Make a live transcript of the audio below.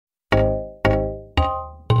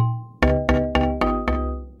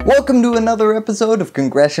Welcome to another episode of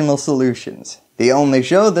Congressional Solutions, the only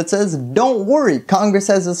show that says, don't worry, Congress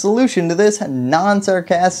has a solution to this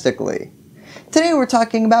non-sarcastically. Today we're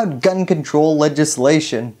talking about gun control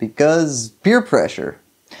legislation because peer pressure.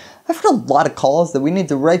 I've heard a lot of calls that we need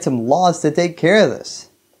to write some laws to take care of this.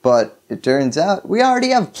 But it turns out we already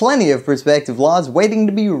have plenty of prospective laws waiting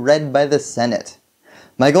to be read by the Senate.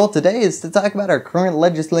 My goal today is to talk about our current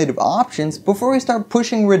legislative options before we start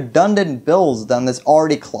pushing redundant bills down this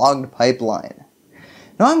already clogged pipeline.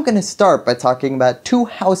 Now I'm going to start by talking about two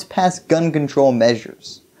House-passed gun control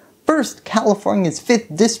measures. First, California's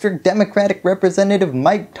 5th District Democratic Representative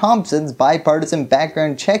Mike Thompson's Bipartisan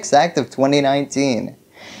Background Checks Act of 2019.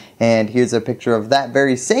 And here's a picture of that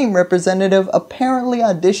very same representative apparently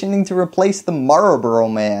auditioning to replace the Marlboro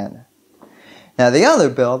Man. Now the other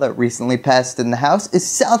bill that recently passed in the House is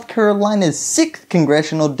South Carolina's 6th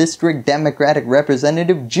Congressional District Democratic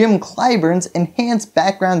Representative Jim Clyburn's Enhanced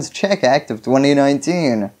Background Checks Act of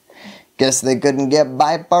 2019. Guess they couldn't get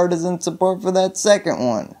bipartisan support for that second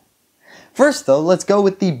one. First though, let's go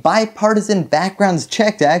with the Bipartisan Background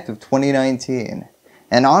Checks Act of 2019.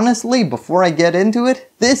 And honestly, before I get into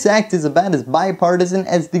it, this act is about as bipartisan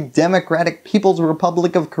as the Democratic People's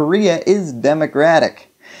Republic of Korea is democratic.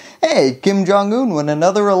 Hey, Kim Jong-un won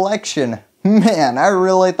another election. Man, I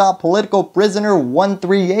really thought political prisoner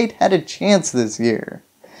 138 had a chance this year.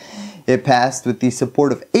 It passed with the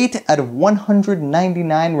support of 8 out of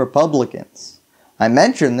 199 Republicans. I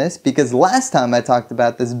mention this because last time I talked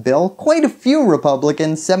about this bill, quite a few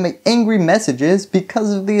Republicans sent me angry messages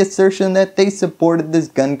because of the assertion that they supported this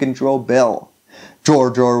gun control bill.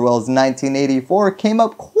 George Orwell's 1984 came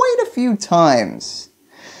up quite a few times.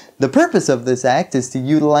 The purpose of this act is to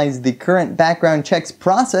utilize the current background checks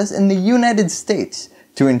process in the United States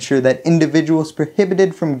to ensure that individuals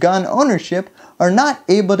prohibited from gun ownership are not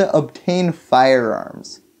able to obtain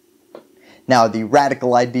firearms. Now, the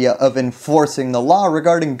radical idea of enforcing the law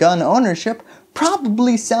regarding gun ownership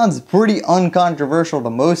probably sounds pretty uncontroversial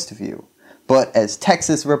to most of you. But as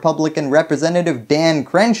Texas Republican Representative Dan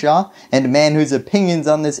Crenshaw, and a man whose opinions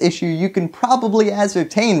on this issue you can probably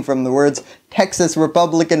ascertain from the words Texas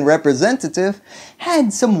Republican Representative,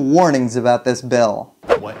 had some warnings about this bill.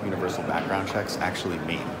 What universal background checks actually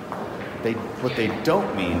mean. What they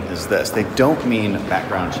don't mean is this. They don't mean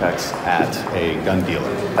background checks at a gun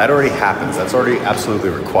dealer. That already happens. That's already absolutely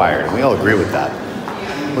required, and we all agree with that.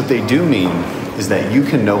 What they do mean is that you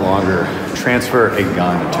can no longer transfer a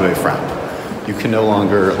gun to a friend. You can no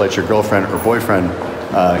longer let your girlfriend or boyfriend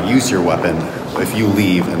use your weapon if you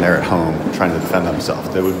leave and they're at home trying to defend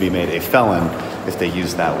themselves. They would be made a felon if they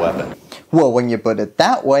use that weapon. Well, when you put it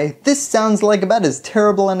that way, this sounds like about as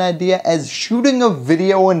terrible an idea as shooting a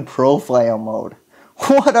video in profile mode.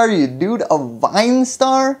 What are you, dude, a Vine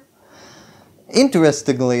star?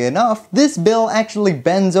 Interestingly enough, this bill actually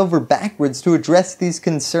bends over backwards to address these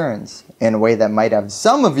concerns, in a way that might have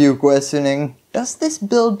some of you questioning, does this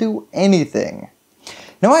bill do anything?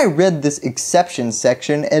 Now I read this exception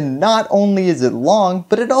section, and not only is it long,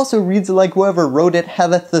 but it also reads like whoever wrote it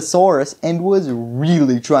had a thesaurus and was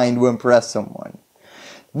really trying to impress someone.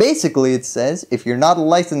 Basically it says, if you're not a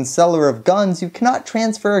licensed seller of guns, you cannot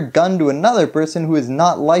transfer a gun to another person who is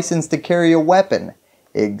not licensed to carry a weapon.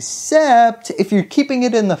 Except if you're keeping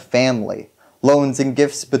it in the family. Loans and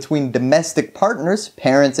gifts between domestic partners,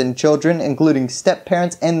 parents and children, including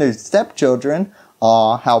step-parents and their stepchildren,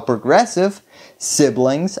 aw, how progressive,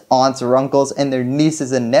 siblings, aunts or uncles and their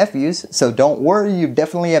nieces and nephews, so don't worry, you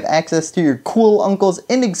definitely have access to your cool uncle's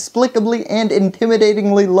inexplicably and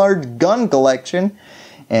intimidatingly large gun collection,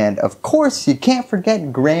 and of course you can't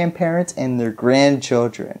forget grandparents and their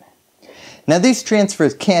grandchildren. Now these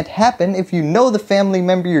transfers can't happen if you know the family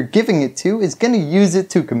member you're giving it to is going to use it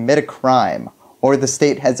to commit a crime, or the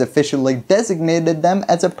state has officially designated them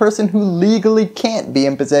as a person who legally can't be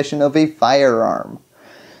in possession of a firearm.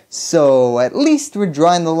 So at least we're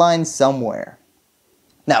drawing the line somewhere.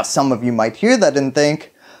 Now some of you might hear that and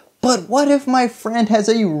think, but what if my friend has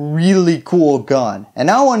a really cool gun and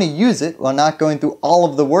I want to use it while not going through all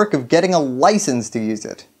of the work of getting a license to use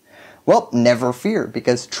it? Well, never fear,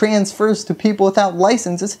 because transfers to people without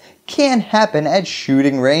licenses can happen at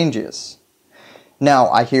shooting ranges. Now,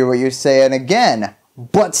 I hear what you're saying again,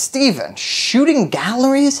 but Steven, shooting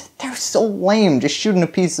galleries? They're so lame, just shooting a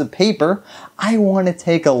piece of paper. I want to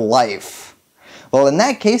take a life. Well, in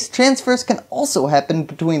that case, transfers can also happen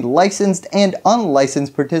between licensed and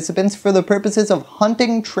unlicensed participants for the purposes of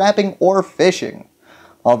hunting, trapping, or fishing.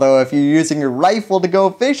 Although if you're using your rifle to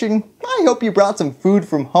go fishing, I hope you brought some food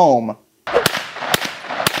from home.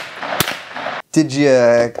 Did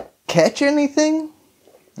you catch anything?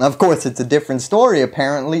 Of course, it's a different story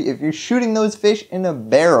apparently if you're shooting those fish in a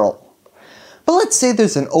barrel. But let's say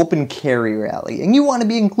there's an open carry rally and you want to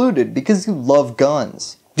be included because you love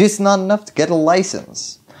guns, just not enough to get a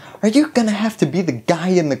license. Are you gonna have to be the guy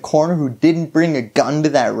in the corner who didn't bring a gun to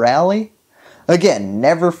that rally? Again,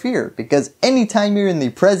 never fear, because anytime you're in the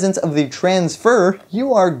presence of the transfer,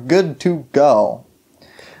 you are good to go.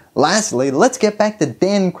 Lastly, let's get back to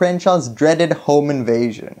Dan Crenshaw's dreaded home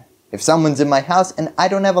invasion. If someone's in my house and I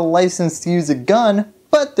don't have a license to use a gun,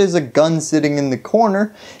 but there's a gun sitting in the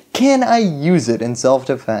corner, can I use it in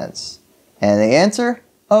self-defense? And the answer?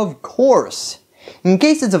 Of course. In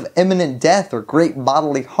cases of imminent death or great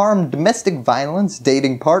bodily harm, domestic violence,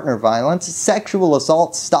 dating partner violence, sexual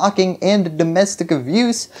assault, stalking, and domestic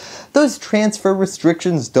abuse, those transfer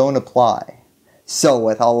restrictions don't apply. So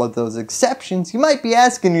with all of those exceptions, you might be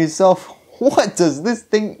asking yourself, what does this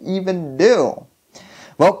thing even do?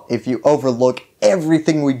 Well, if you overlook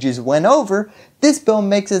everything we just went over, this bill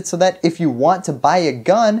makes it so that if you want to buy a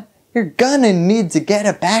gun, you're gonna need to get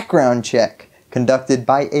a background check conducted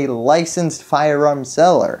by a licensed firearm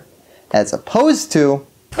seller, as opposed to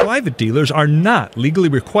private dealers are not legally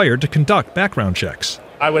required to conduct background checks.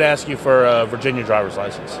 I would ask you for a Virginia driver's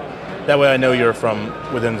license. That way I know you're from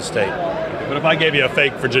within the state. But if I gave you a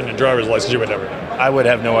fake Virginia driver's license, you would never know. I would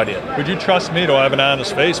have no idea. Would you trust me? Do I have an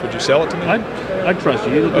honest face? Would you sell it to me? I trust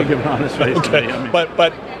you. You look like you have an honest face. Okay. To me. I mean.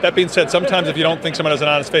 But that being said, sometimes if you don't think someone has an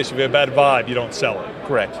honest face, if you have a bad vibe, you don't sell it.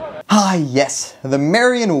 Correct. Ah yes, the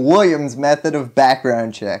Marion-Williams method of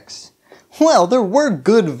background checks. Well, there were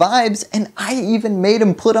good vibes, and I even made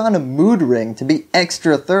him put on a mood ring to be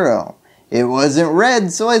extra thorough. It wasn't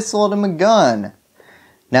red, so I sold him a gun.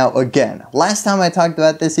 Now again, last time I talked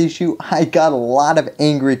about this issue, I got a lot of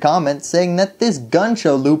angry comments saying that this gun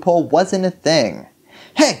show loophole wasn't a thing.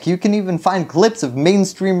 Heck, you can even find clips of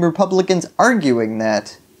mainstream Republicans arguing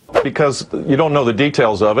that. Because you don't know the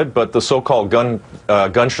details of it, but the so-called gun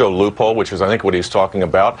show loophole, which is I think what he's talking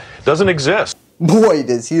about, doesn't exist. Boy,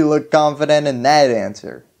 does he look confident in that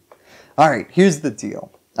answer. Alright, here's the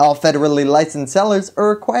deal. All federally licensed sellers are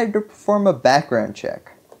required to perform a background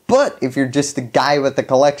check. But if you're just a guy with a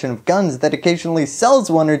collection of guns that occasionally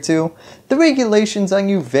sells one or two, the regulations on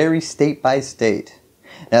you vary state by state.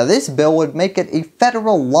 Now this bill would make it a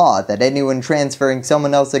federal law that anyone transferring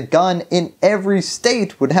someone else a gun in every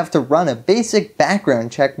state would have to run a basic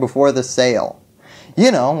background check before the sale.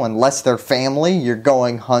 You know, unless they're family, you're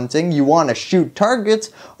going hunting, you want to shoot targets,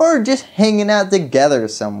 or just hanging out together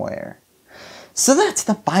somewhere. So that's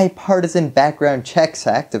the Bipartisan Background Checks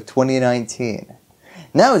Act of 2019.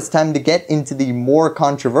 Now it's time to get into the more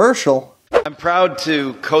controversial. I'm proud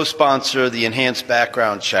to co-sponsor the Enhanced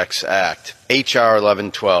Background Checks Act, H.R.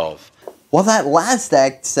 1112. While that last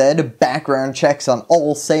act said background checks on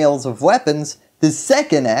all sales of weapons, the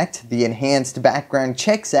second act, the Enhanced Background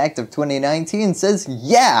Checks Act of 2019, says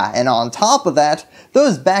yeah, and on top of that,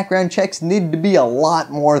 those background checks need to be a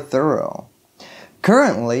lot more thorough.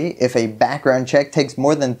 Currently, if a background check takes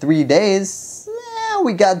more than 3 days,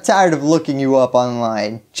 we got tired of looking you up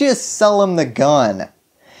online. Just sell them the gun.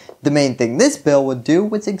 The main thing this bill would do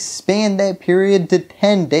was expand that period to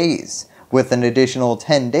 10 days, with an additional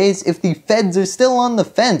 10 days if the feds are still on the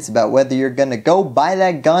fence about whether you're gonna go buy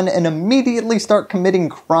that gun and immediately start committing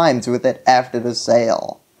crimes with it after the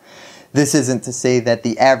sale. This isn't to say that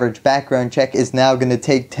the average background check is now going to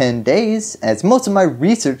take 10 days, as most of my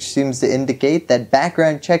research seems to indicate that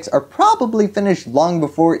background checks are probably finished long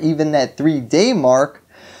before even that 3-day mark.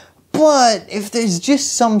 But if there's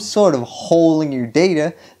just some sort of hole in your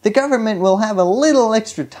data, the government will have a little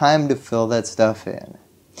extra time to fill that stuff in.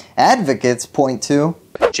 Advocates point to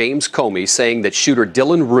James Comey saying that shooter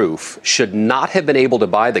Dylan Roof should not have been able to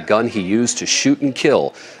buy the gun he used to shoot and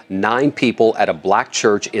kill 9 people at a black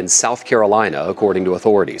church in South Carolina, according to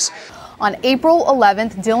authorities. On April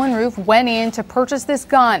 11th, Dylan Roof went in to purchase this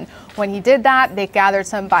gun. When he did that, they gathered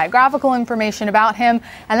some biographical information about him,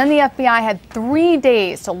 and then the FBI had 3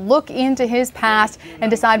 days to look into his past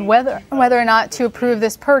and decide whether or not to approve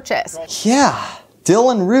this purchase. Yeah.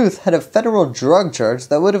 Dylan Ruth had a federal drug charge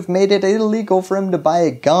that would have made it illegal for him to buy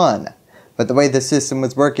a gun. But the way the system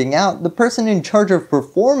was working out, the person in charge of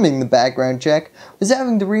performing the background check was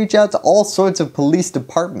having to reach out to all sorts of police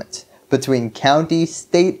departments, between county,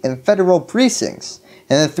 state, and federal precincts,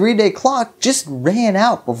 and the 3-day clock just ran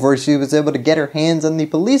out before she was able to get her hands on the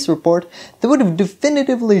police report that would have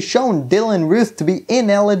definitively shown Dylan Ruth to be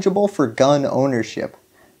ineligible for gun ownership.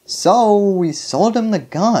 So we sold him the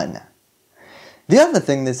gun. The other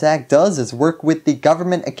thing this act does is work with the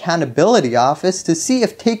Government Accountability Office to see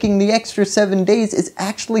if taking the extra 7 days is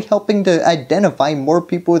actually helping to identify more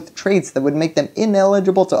people with traits that would make them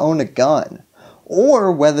ineligible to own a gun,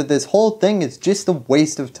 or whether this whole thing is just a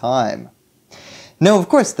waste of time. Now, of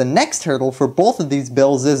course, the next hurdle for both of these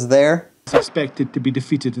bills is they're expected to be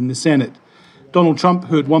defeated in the Senate. Donald Trump,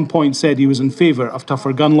 who at one point said he was in favour of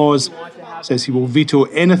tougher gun laws, says he will veto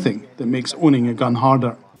anything that makes owning a gun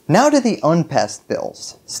harder. Now to the unpassed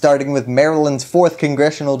bills, starting with Maryland's 4th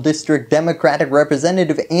Congressional District Democratic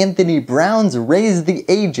Representative Anthony Brown's Raise the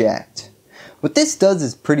Age Act. What this does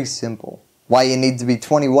is pretty simple. While you need to be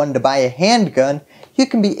 21 to buy a handgun, you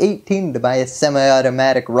can be 18 to buy a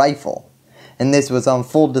semi-automatic rifle. And this was on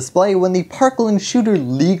full display when the Parkland shooter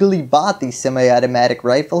legally bought the semi-automatic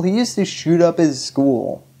rifle he used to shoot up his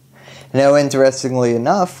school. Now, interestingly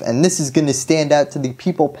enough, and this is going to stand out to the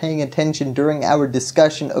people paying attention during our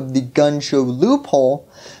discussion of the gun show loophole,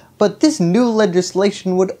 but this new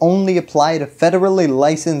legislation would only apply to federally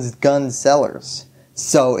licensed gun sellers.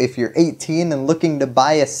 So if you're 18 and looking to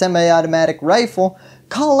buy a semi-automatic rifle,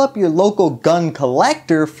 call up your local gun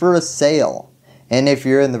collector for a sale. And if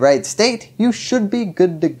you're in the right state, you should be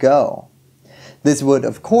good to go. This would,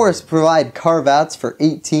 of course, provide carve-outs for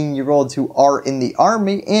 18-year-olds who are in the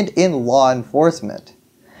Army and in law enforcement.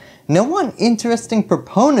 Now, one interesting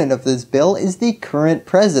proponent of this bill is the current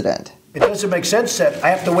president. It doesn't make sense that I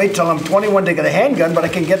have to wait till I'm 21 to get a handgun, but I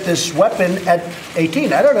can get this weapon at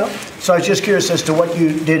 18. I don't know. So I was just curious as to what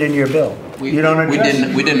you did in your bill. You don't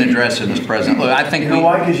address we didn't address it, Mr. President. Look, I think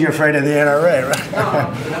why? Because you're afraid of the NRA,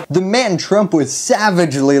 right? The man Trump was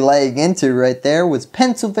savagely laying into right there was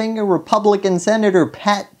Pennsylvania Republican Senator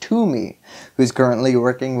Pat Toomey, who's currently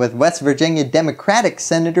working with West Virginia Democratic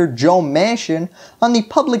Senator Joe Manchin on the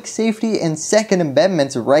Public Safety and Second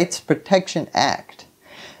Amendment's Rights Protection Act.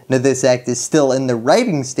 Now, this act is still in the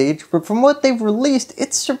writing stage, but from what they've released,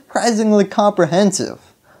 it's surprisingly comprehensive.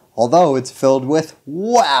 Although it's filled with,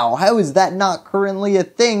 wow, how is that not currently a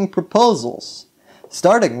thing proposals.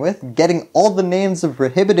 Starting with getting all the names of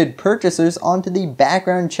prohibited purchasers onto the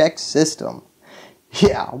background check system.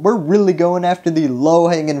 Yeah, we're really going after the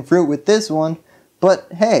low-hanging fruit with this one,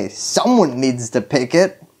 but hey, someone needs to pick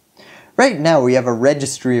it. Right now we have a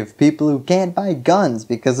registry of people who can't buy guns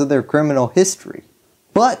because of their criminal history.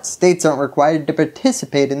 But states aren't required to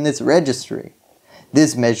participate in this registry.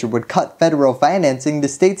 This measure would cut federal financing to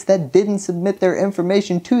states that didn't submit their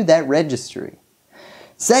information to that registry.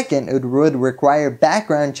 Second, it would require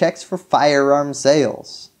background checks for firearm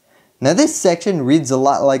sales. Now, this section reads a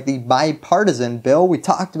lot like the bipartisan bill we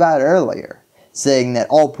talked about earlier, saying that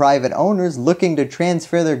all private owners looking to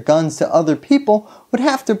transfer their guns to other people would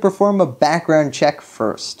have to perform a background check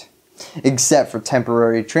first. Except for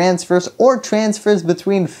temporary transfers or transfers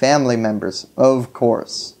between family members, of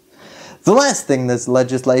course. The last thing this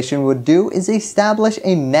legislation would do is establish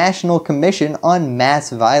a national commission on mass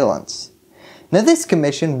violence. Now, this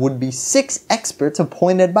commission would be 6 experts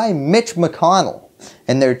appointed by Mitch McConnell,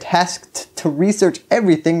 and they're tasked to research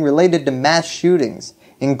everything related to mass shootings,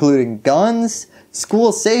 including guns,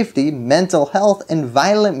 school safety, mental health, and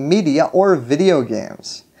violent media or video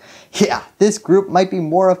games. Yeah, this group might be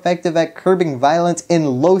more effective at curbing violence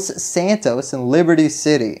in Los Santos and Liberty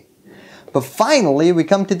City. But finally, we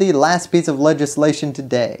come to the last piece of legislation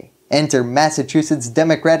today. Enter Massachusetts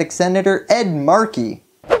Democratic Senator Ed Markey.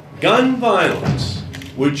 Gun violence,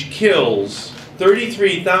 which kills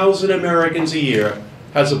 33,000 Americans a year,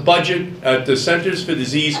 has a budget at the Centers for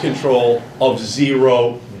Disease Control of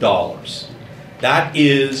 $0. That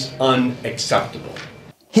is unacceptable.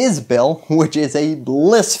 His bill, which is a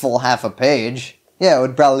blissful half a page, yeah, it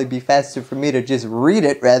would probably be faster for me to just read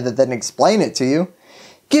it rather than explain it to you,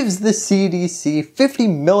 gives the CDC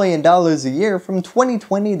 $50 million a year from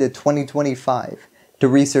 2020 to 2025 to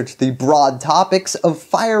research the broad topics of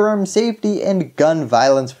firearm safety and gun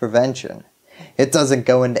violence prevention. It doesn't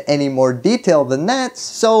go into any more detail than that,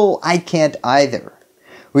 so I can't either.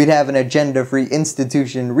 We'd have an agenda-free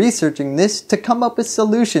institution researching this to come up with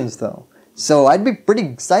solutions though. So I'd be pretty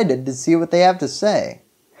excited to see what they have to say.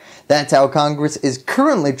 That's how Congress is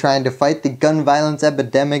currently trying to fight the gun violence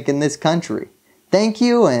epidemic in this country. Thank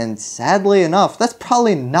you, and sadly enough, that's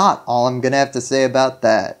probably not all I'm gonna have to say about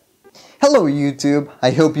that. Hello YouTube,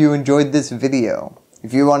 I hope you enjoyed this video.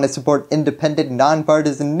 If you want to support independent,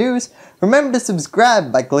 nonpartisan news, remember to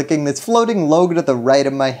subscribe by clicking this floating logo to the right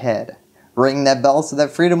of my head. Ring that bell so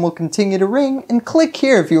that freedom will continue to ring, and click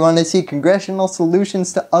here if you want to see congressional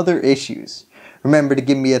solutions to other issues. Remember to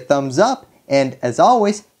give me a thumbs up, and as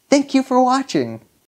always, thank you for watching.